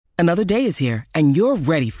Another day is here, and you're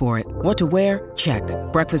ready for it. What to wear? Check.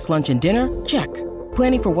 Breakfast, lunch, and dinner? Check.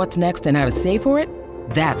 Planning for what's next and how to save for it?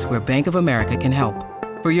 That's where Bank of America can help.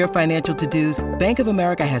 For your financial to-dos, Bank of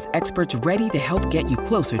America has experts ready to help get you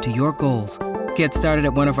closer to your goals. Get started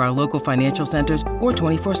at one of our local financial centers or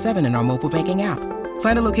 24/7 in our mobile banking app.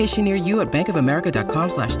 Find a location near you at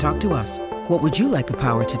bankofamerica.com/talktous. What would you like the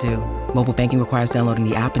power to do? Mobile banking requires downloading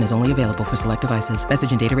the app and is only available for select devices.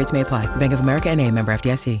 Message and data rates may apply. Bank of America N.A., member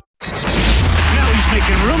FDIC. Now he's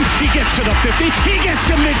making room. He gets to the 50. He gets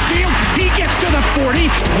to midfield. He gets to the 40.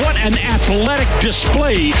 What an athletic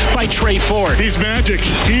display by Trey Ford. He's magic.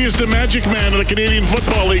 He is the magic man of the Canadian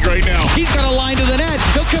Football League right now. He's got a line to the net.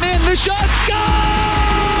 He'll come in. The shot scores!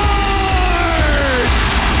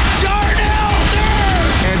 Darnell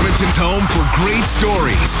Nurse! Edmonton's home for great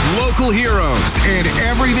stories, local heroes, and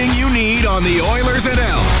everything you need on the Oilers and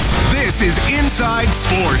Elks. This is Inside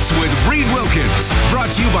Sports with Reed Wilkins.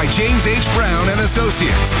 Brought to you by James H. Brown and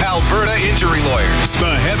Associates, Alberta Injury Lawyers,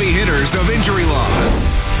 the heavy hitters of injury law.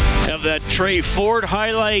 Have that Trey Ford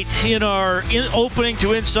highlight in our opening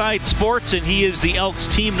to Inside Sports, and he is the Elks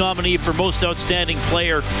team nominee for Most Outstanding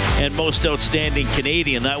Player and Most Outstanding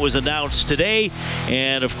Canadian. That was announced today,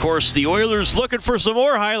 and of course the Oilers looking for some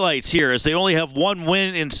more highlights here as they only have one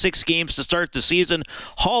win in 6 games to start the season.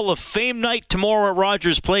 Hall of Fame night tomorrow at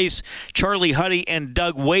Rogers Place. Charlie Hrudey and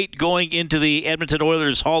Doug Waite going into the Edmonton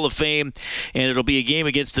Oilers Hall of Fame, and it'll be a game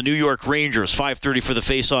against the New York Rangers, 5:30 for the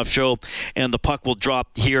face-off show, and the puck will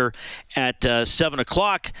drop here at 7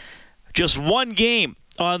 o'clock. Just one game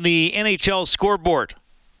on the NHL scoreboard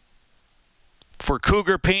for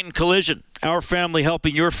Cougar Paint and Collision. Our family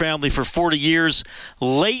helping your family for 40 years.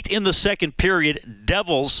 Late in the second period,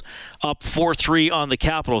 Devils up 4-3 on the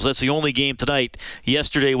Capitals. That's the only game tonight.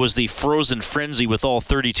 Yesterday was the frozen frenzy with all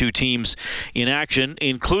 32 teams in action,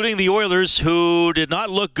 including the Oilers, who did not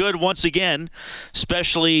look good once again,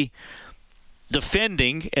 especially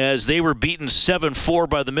defending as they were beaten 7-4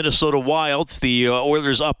 by the Minnesota Wild. The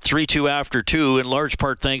Oilers up 3-2 after 2, in large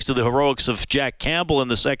part thanks to the heroics of Jack Campbell in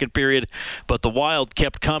the second period. But the Wild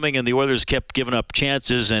kept coming and the Oilers kept giving up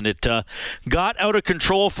chances, and it got out of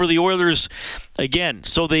control for the Oilers again.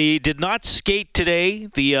 So they did not skate today.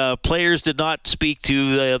 The players did not speak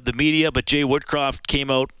to the media, but Jay Woodcroft came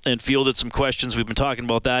out and fielded some questions. We've been talking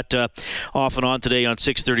about that off and on today on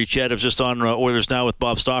 6:30 Chat. I was just on Oilers Now with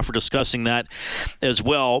Bob Stauffer discussing that as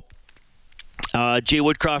well. Jay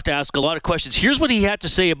Woodcroft asked a lot of questions. Here's what he had to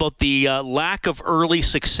say about the lack of early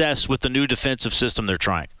success with the new defensive system they're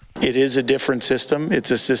trying. It is a different system.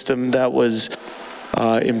 It's a system that was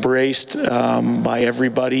embraced by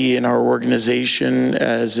everybody in our organization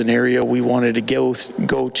as an area we wanted to go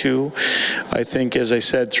to. I think, as I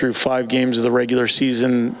said, through 5 games of the regular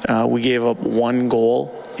season, we gave up 1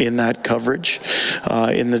 goal in that coverage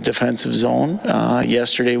in the defensive zone.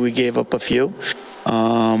 Yesterday we gave up a few.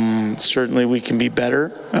 Certainly we can be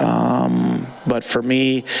better. But for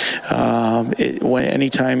me,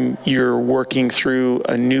 anytime you're working through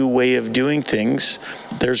a new way of doing things,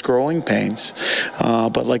 there's growing pains.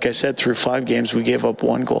 But like I said, through 5 games, we gave up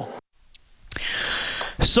 1 goal.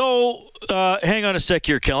 So, hang on a sec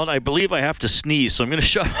here, Kellen. I believe I have to sneeze, so I'm going to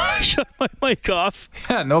shut my mic off.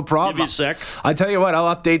 Yeah, no problem. Give me a sec. I tell you what,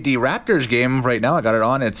 I'll update the Raptors game right now. I got it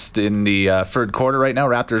on. It's in the third quarter right now.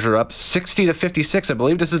 Raptors are up 60-56. I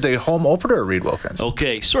believe this is the home opener, Reed Wilkins.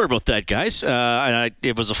 Okay, sorry about that, guys.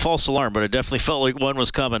 It was a false alarm, but I definitely felt like one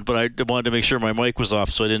was coming, but I wanted to make sure my mic was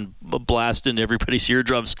off so I didn't blast into everybody's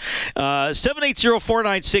eardrums.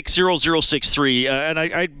 780-496-0063. And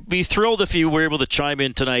I'd be thrilled if you were able to chime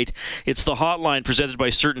in tonight. It's the hotline presented by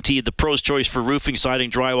CertainTeed, the pro's choice for roofing,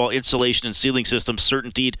 siding, drywall, insulation, and ceiling systems.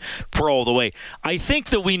 CertainTeed Pro all the way. I think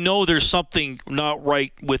that we know there's something not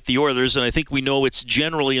right with the Oilers, and I think we know it's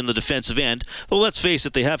generally in the defensive end. Though let's face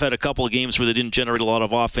it, they have had a couple of games where they didn't generate a lot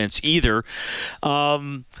of offense either.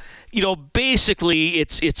 Basically,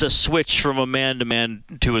 it's a switch from a man-to-man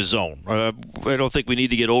to a zone. I don't think we need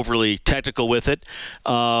to get overly technical with it.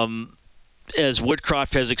 As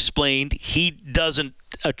Woodcroft has explained, he doesn't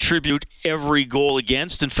attribute every goal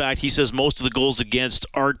against. In fact, he says most of the goals against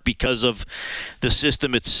aren't because of the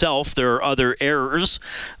system itself. There are other errors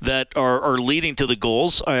that are leading to the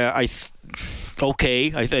goals. I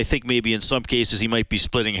think maybe in some cases he might be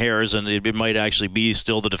splitting hairs, and it might actually be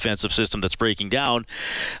still the defensive system that's breaking down.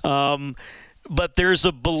 But there's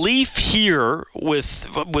a belief here with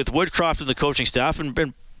Woodcroft and the coaching staff,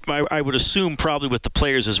 and I would assume probably with the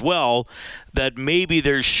players as well, that maybe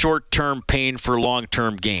there's short-term pain for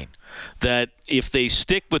long-term gain. That if they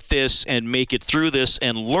stick with this and make it through this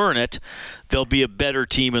and learn it, they'll be a better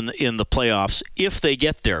team in the playoffs if they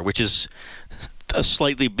get there, which is a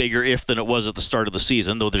slightly bigger if than it was at the start of the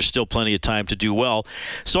season, though there's still plenty of time to do well.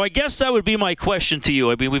 So I guess that would be my question to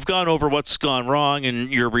you. I mean, we've gone over what's gone wrong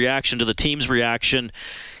and your reaction to the team's reaction.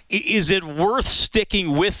 Is it worth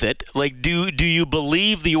sticking with it? Like, do you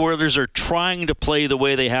believe the Oilers are trying to play the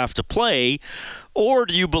way they have to play, or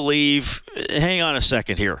do you believe, hang on a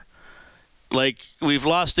second here, like, we've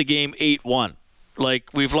lost the game 8-1. Like,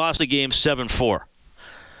 we've lost the game 7-4.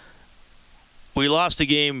 We lost the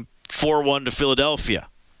game 4-1 to Philadelphia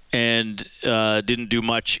and didn't do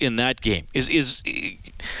much in that game. What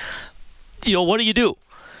do you do?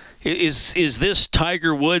 Is this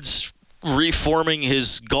Tiger Woods reforming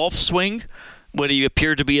his golf swing when he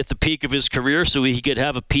appeared to be at the peak of his career so he could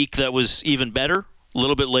have a peak that was even better a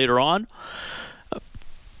little bit later on?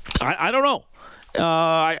 I don't know.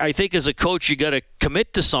 I think as a coach you got to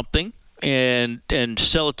commit to something and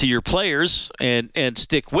sell it to your players and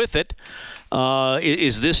stick with it.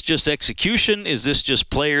 Is this just execution? Is this just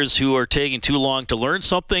players who are taking too long to learn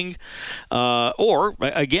something? Or,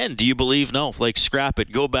 again, do you believe, no, like, scrap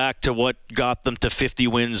it, go back to what got them to 50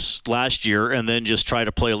 wins last year and then just try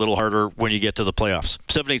to play a little harder when you get to the playoffs?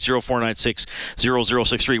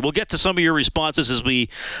 780-496-0063. We'll get to some of your responses as we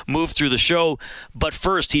move through the show. But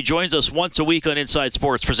first, he joins us once a week on Inside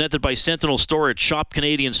Sports, presented by Sentinel Storage. Shop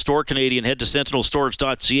Canadian, store Canadian. Head to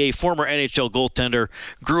sentinelstorage.ca. Former NHL goaltender,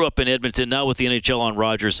 grew up in Edmonton, now with the NHL on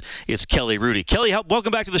Rogers. It's Kelly Hrudey. Kelly,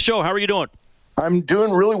 welcome back to the show. How are you doing? I'm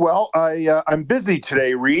doing really well. I'm busy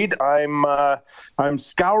today, Reed. I'm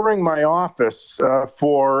scouring my office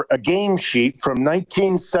for a game sheet from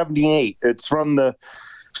 1978. It's from the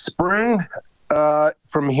spring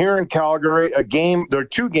from here in Calgary. There are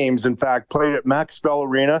two games, in fact, played at Max Bell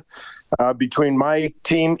Arena between my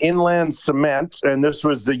team, Inland Cement, and this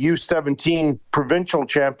was the U17 provincial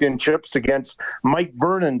championships against Mike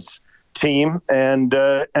Vernon's team, and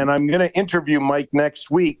I'm going to interview Mike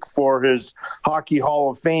next week for his Hockey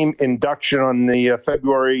Hall of Fame induction on the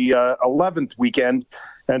February 11th weekend,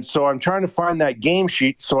 and so I'm trying to find that game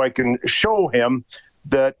sheet so I can show him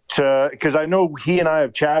that, because I know he and I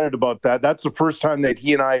have chatted about that. That's the first time that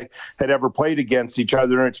he and I had ever played against each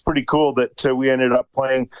other, and it's pretty cool that we ended up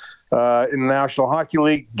playing in the National Hockey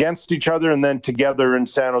League against each other and then together in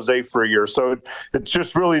San Jose for a year. So it's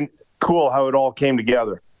just really cool how it all came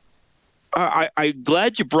together. I'm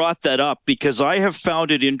glad you brought that up because I have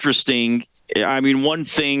found it interesting. I mean, one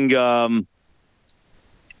thing I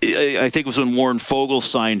think it was when Warren Fogle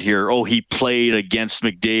signed here. Oh, he played against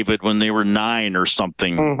McDavid when they were 9 or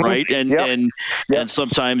something, right? And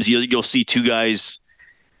sometimes you'll see two guys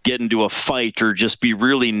get into a fight or just be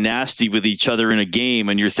really nasty with each other in a game,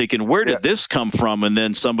 and you're thinking, where did this come from? And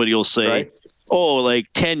then somebody will say, right, oh, like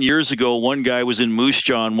 10 years ago, one guy was in Moose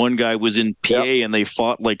Jaw and one guy was in PA, and they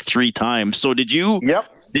fought like 3 times. So did you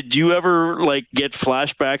ever like get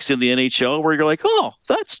flashbacks in the NHL where you're like, oh,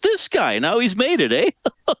 that's this guy. Now he's made it, eh?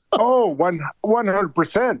 Oh,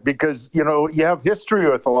 100%, because, you have history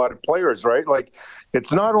with a lot of players, right? Like,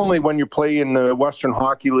 it's not only when you play in the Western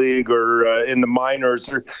Hockey League or in the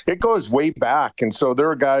minors, it goes way back. And so there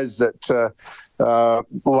are guys that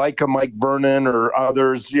like a Mike Vernon or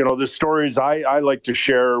others, the stories I like to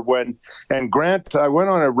share and Grant, I went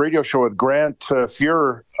on a radio show with Grant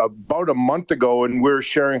Fuhrer about a month ago, and we were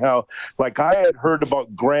sharing how, like, I had heard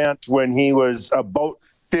about Grant when he was about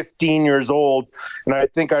 15 years old,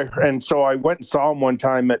 and so I went and saw him one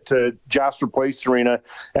time at Jasper Place Arena,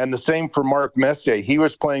 and the same for Mark Messier. He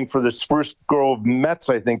was playing for the Spruce Grove Mets,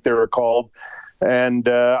 I think they were called, and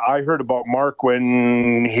I heard about Mark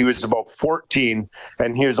when he was about 14,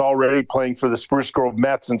 and he was already playing for the Spruce Grove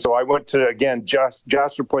Mets, and so I went to, again,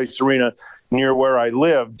 Jasper Place Arena near where I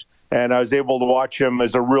lived, and I was able to watch him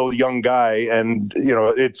as a real young guy. And,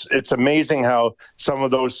 it's amazing how some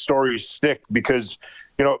of those stories stick because,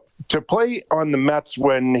 to play on the Mets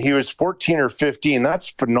when he was 14 or 15,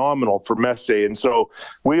 that's phenomenal for Messier. And so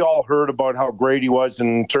we all heard about how great he was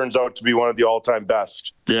and turns out to be one of the all-time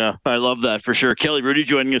best. Yeah, I love that for sure. Kelly Hrudey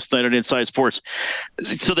joining us tonight on Inside Sports.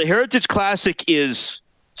 So the Heritage Classic is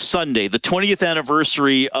Sunday, the 20th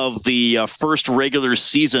anniversary of the first regular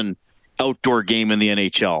season outdoor game in the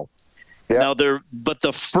NHL. Yeah. Now, but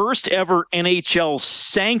the first ever NHL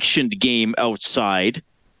sanctioned game outside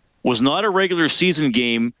was not a regular season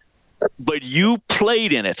game, but you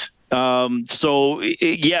played in it. So,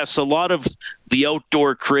 yes, a lot of the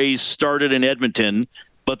outdoor craze started in Edmonton,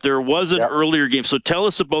 but there was an earlier game. So tell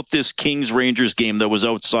us about this Kings-Rangers game that was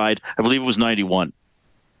outside. I believe it was 91.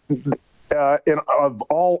 of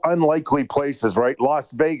all unlikely places, right?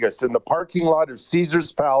 Las Vegas, in the parking lot of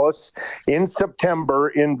Caesar's Palace in September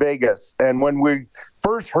in Vegas. And when we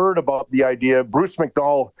first heard about the idea, Bruce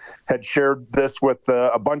McDonald had shared this with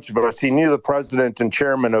a bunch of us. He knew the president and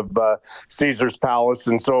chairman of Caesar's Palace.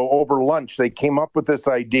 And so over lunch, they came up with this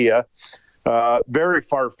idea. Very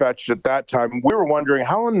far-fetched at that time. We were wondering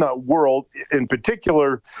how in the world, in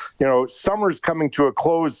particular, summer's coming to a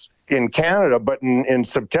close in Canada, but in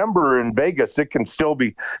September in Vegas, it can still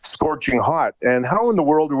be scorching hot. And how in the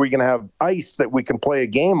world are we going to have ice that we can play a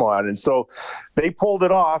game on? And so they pulled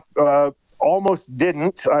it off. Almost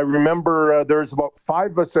didn't. I remember there's about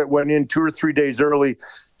 5 of us that went in 2 or 3 days early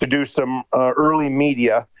to do some early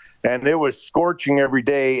media, and it was scorching every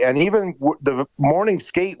day. And even the morning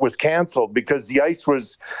skate was canceled because the ice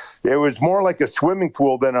was more like a swimming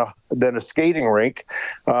pool than a skating rink.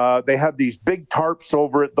 They had these big tarps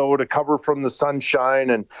over it though to cover from the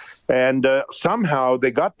sunshine, and somehow they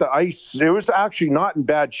got the ice. It was actually not in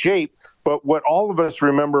bad shape. But what all of us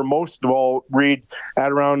remember most of all, Reed,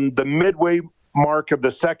 at around the midway mark of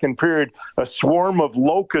the second period, a swarm of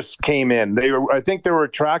locusts came in. I think they were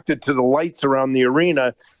attracted to the lights around the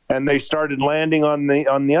arena, and they started landing on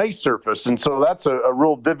the ice surface. And so that's a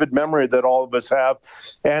real vivid memory that all of us have.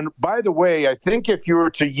 And by the way, I think if you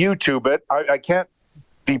were to YouTube it, I can't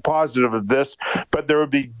be positive of this, but there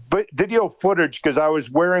would be video footage because I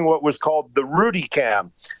was wearing what was called the Hrudey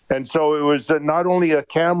cam. And so it was not only a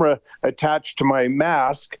camera attached to my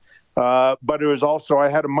mask, but it was also, I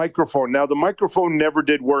had a microphone. Now the microphone never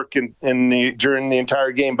did work during the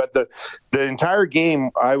entire game, but the entire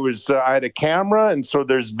game I had a camera, and so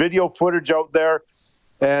there's video footage out there.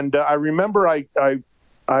 And I remember I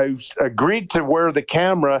agreed to wear the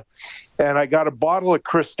camera, and I got a bottle of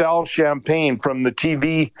Cristal champagne from the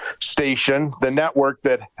TV station, the network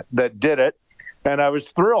that did it. And I was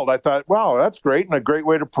thrilled. I thought, wow, that's great, and a great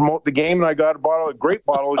way to promote the game. And I got a great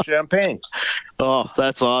bottle of champagne. Oh,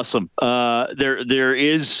 that's awesome. There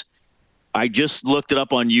is, I just looked it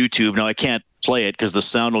up on YouTube. Now I can't play it because the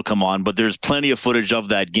sound will come on, but there's plenty of footage of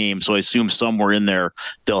that game. So I assume somewhere in there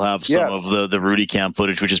they'll have some of the Hrudey cam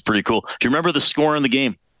footage, which is pretty cool. Do you remember the score in the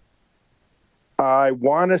game? I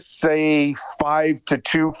want to say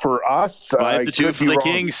 5-2 for us. 5-2 for the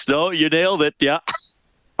Kings. No, you nailed it. Yeah.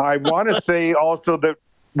 I want to say also that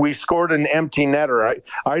we scored an empty netter.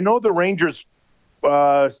 I know the Rangers,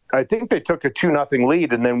 I think they took a 2-0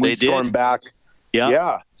 lead, and then we stormed back.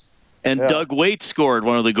 Yeah. And Doug Waite scored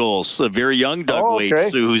one of the goals. A very young Doug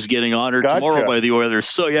Waite, who's getting honored tomorrow by the Oilers.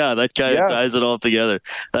 So, yeah, that kind of ties it all together.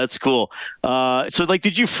 That's cool. So,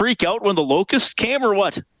 did you freak out when the locusts came or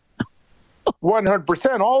what?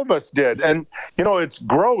 100%. All of us did. And, it's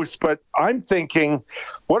gross, but I'm thinking,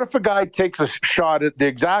 what if a guy takes a shot at the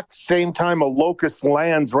exact same time a locust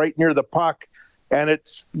lands right near the puck and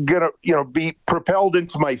it's going to, be propelled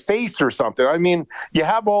into my face or something? I mean, you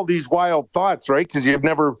have all these wild thoughts, right? Because you've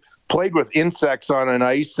never played with insects on an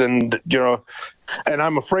ice and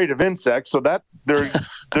I'm afraid of insects. So that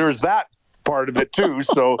there's that part of it too.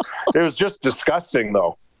 So it was just disgusting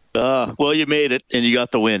though. Well, you made it, and you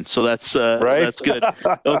got the win, so that's right? That's good.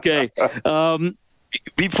 Okay.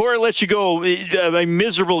 Before I let you go, a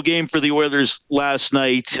miserable game for the Oilers last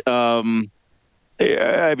night. I mean,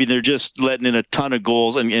 they're just letting in a ton of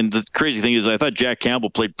goals, and the crazy thing is I thought Jack Campbell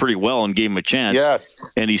played pretty well and gave him a chance.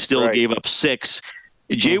 Yes. And he still gave up 6.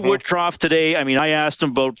 Jay Woodcroft today, I mean, I asked him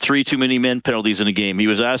about 3 too many men penalties in a game. He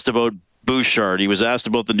was asked about Bouchard. He was asked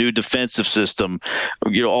about the new defensive system,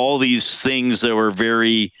 all these things that were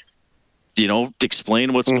very,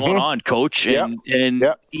 explain what's going on, coach. And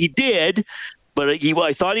he did, but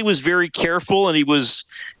I thought he was very careful, and he was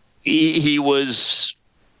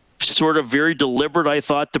sort of very deliberate, I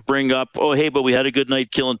thought, to bring up, oh, hey, but we had a good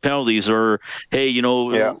night killing penalties, or, hey,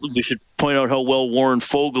 we should point out how well Warren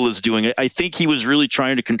Fogle is doing. I think he was really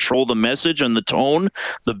trying to control the message and the tone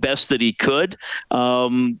the best that he could.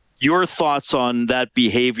 Your thoughts on that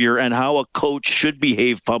behavior and how a coach should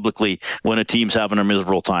behave publicly when a team's having a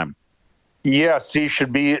miserable time? Yes, he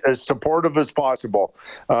should be as supportive as possible.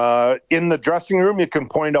 In the dressing room, you can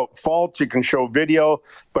point out faults, you can show video,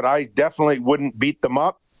 but I definitely wouldn't beat them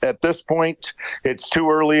up. At this point, it's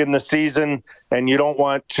too early in the season, and you don't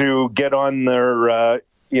want to get on their,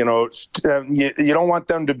 you don't want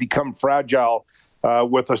them to become fragile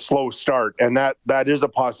with a slow start, and that is a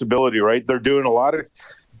possibility, right? They're doing a lot of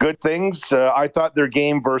good things. I thought their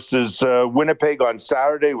game versus Winnipeg on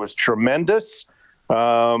Saturday was tremendous.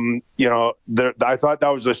 I thought that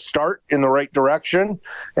was a start in the right direction,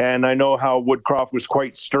 and I know how Woodcroft was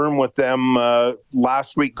quite stern with them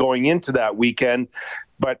last week going into that weekend.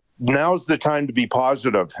 But now's the time to be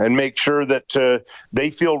positive and make sure that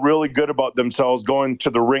they feel really good about themselves going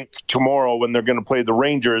to the rink tomorrow when they're going to play the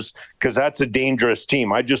Rangers, because that's a dangerous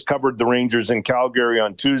team. I just covered the Rangers in Calgary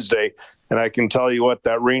on Tuesday, and I can tell you what,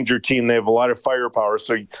 that Ranger team, they have a lot of firepower.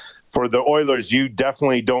 So for the Oilers, you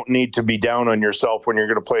definitely don't need to be down on yourself when you're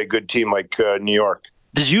going to play a good team like New York.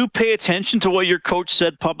 Did you pay attention to what your coach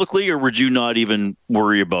said publicly, or would you not even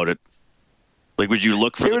worry about it? Like, would you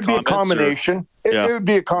look for it? Would be a combination. It would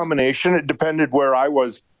be a combination. It depended where I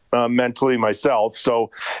was mentally myself. So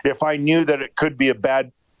if I knew that it could be a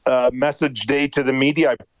bad message day to the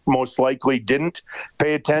media, I most likely didn't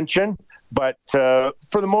pay attention. But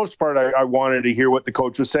for the most part, I wanted to hear what the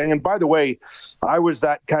coach was saying. And by the way, I was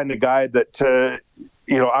that kind of guy that,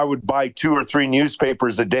 I would buy 2 or 3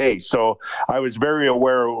 newspapers a day. So I was very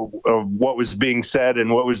aware of what was being said and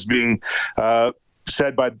what was being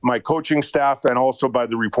said by my coaching staff and also by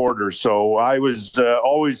the reporters. So I was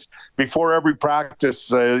always, before every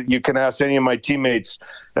practice, you can ask any of my teammates,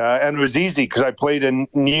 and it was easy because I played in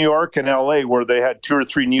New York and LA where they had 2 or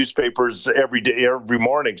 3 newspapers every day, every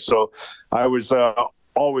morning. So I was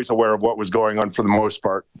always aware of what was going on for the most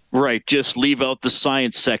part. Right. Just leave out the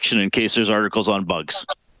science section in case there's articles on bugs.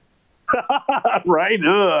 Right?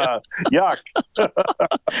 Yuck.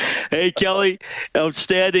 Hey, Kelly,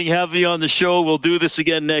 outstanding having you on the show. We'll do this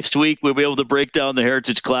again next week. We'll be able to break down the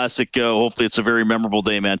Heritage Classic. Hopefully it's a very memorable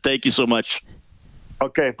day, man. Thank you so much.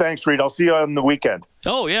 Okay, thanks, Reed. I'll see you on the weekend.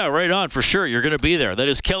 Oh, yeah, right on, for sure. You're going to be there. That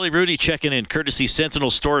is Kelly Hrudey checking in, courtesy Sentinel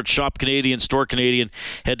Storage, Shop Canadian, Store Canadian.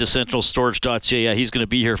 Head to sentinelstorage.ca. Yeah, he's going to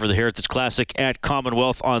be here for the Heritage Classic at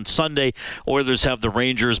Commonwealth on Sunday. Oilers have the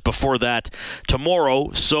Rangers before that tomorrow.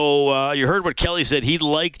 So you heard what Kelly said. He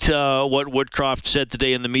liked what Woodcroft said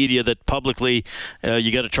today in the media, that publicly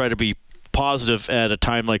you got to try to be positive at a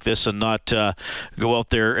time like this and not go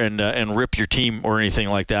out there and rip your team or anything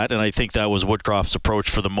like that. And I think that was Woodcroft's approach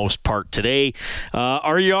for the most part today.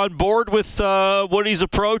 Are you on board with Woody's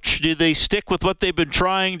approach? Do they stick with what they've been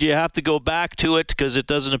trying? Do you have to go back to it because it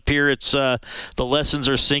doesn't appear it's the lessons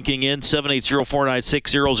are sinking in?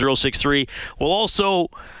 780-496-0063. We'll also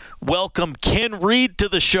welcome Ken Reid to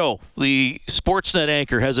the show. The Sportsnet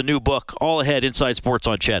anchor has a new book, all ahead, Inside Sports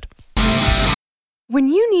on Ched. When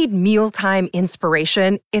you need mealtime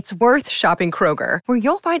inspiration, it's worth shopping Kroger, where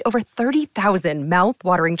you'll find over 30,000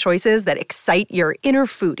 mouth-watering choices that excite your inner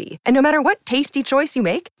foodie. And no matter what tasty choice you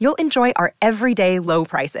make, you'll enjoy our everyday low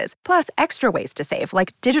prices, plus extra ways to save,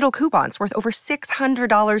 like digital coupons worth over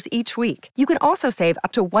 $600 each week. You can also save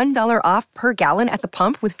up to $1 off per gallon at the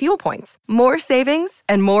pump with fuel points. More savings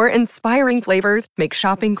and more inspiring flavors make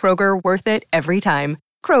shopping Kroger worth it every time.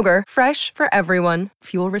 Kroger, fresh for everyone.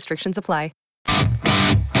 Fuel restrictions apply.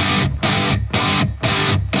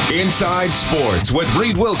 Inside Sports with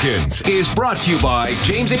Reed Wilkins is brought to you by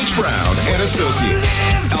James H. Brown and Associates,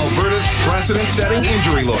 Alberta's precedent-setting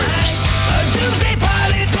injury lawyers.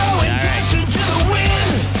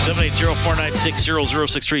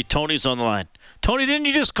 780-496-0063. Tony's on the line. Tony, didn't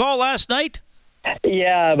you just call last night?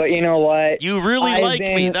 Yeah, but you know what? You really like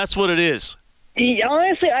me. That's what it is.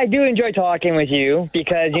 Honestly, I do enjoy talking with you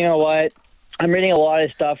because, you know what? I'm reading a lot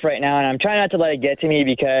of stuff right now, and I'm trying not to let it get to me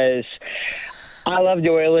because I love the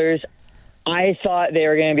Oilers. I thought they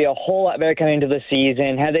were going to be a whole lot better coming into the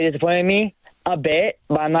season. Have they disappointed me? A bit,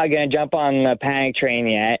 but I'm not going to jump on the panic train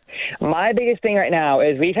yet. My biggest thing right now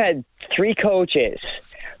is we've had 3 coaches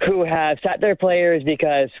who have sat their players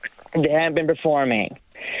because they haven't been performing.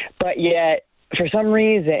 But yet, for some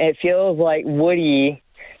reason, it feels like Woody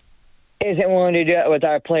isn't willing to do it with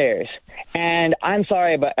our players. And I'm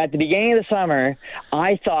sorry, but at the beginning of the summer,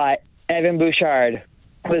 I thought Evan Bouchard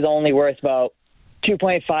was only worth about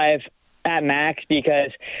 2.5 at max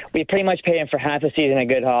because we pretty much paid him for half a season of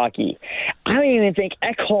good hockey. I don't even think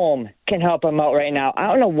Ekholm can help him out right now. I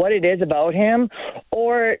don't know what it is about him,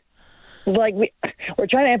 or like we're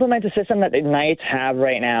trying to implement the system that the Knights have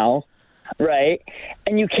right now, right?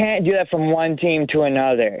 And you can't do that from one team to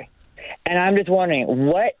another. And I'm just wondering,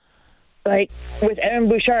 what, like with Evan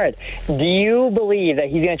Bouchard, do you believe that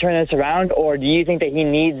he's going to turn this around, or do you think that he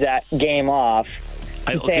needs that game off?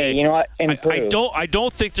 You know what? I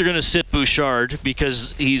don't think they're going to sit Bouchard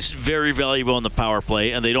because he's very valuable in the power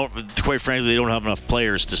play, and they don't. Quite frankly, they don't have enough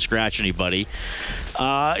players to scratch anybody.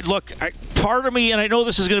 Look, part of me, and I know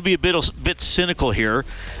this is going to be a bit cynical here.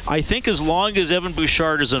 I think as long as Evan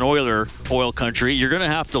Bouchard is an Oil country, you're going to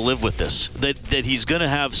have to live with this. That he's going to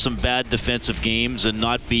have some bad defensive games and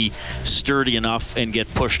not be sturdy enough and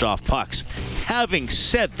get pushed off pucks. Having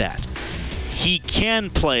said that, he can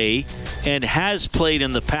play and has played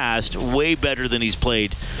in the past way better than he's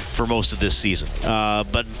played for most of this season.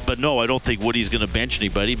 But no, I don't think Woody's going to bench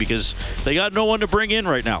anybody because they got no one to bring in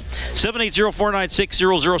right now.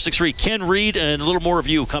 780-496-0063. Ken Reed and a little more of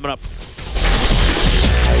you coming up.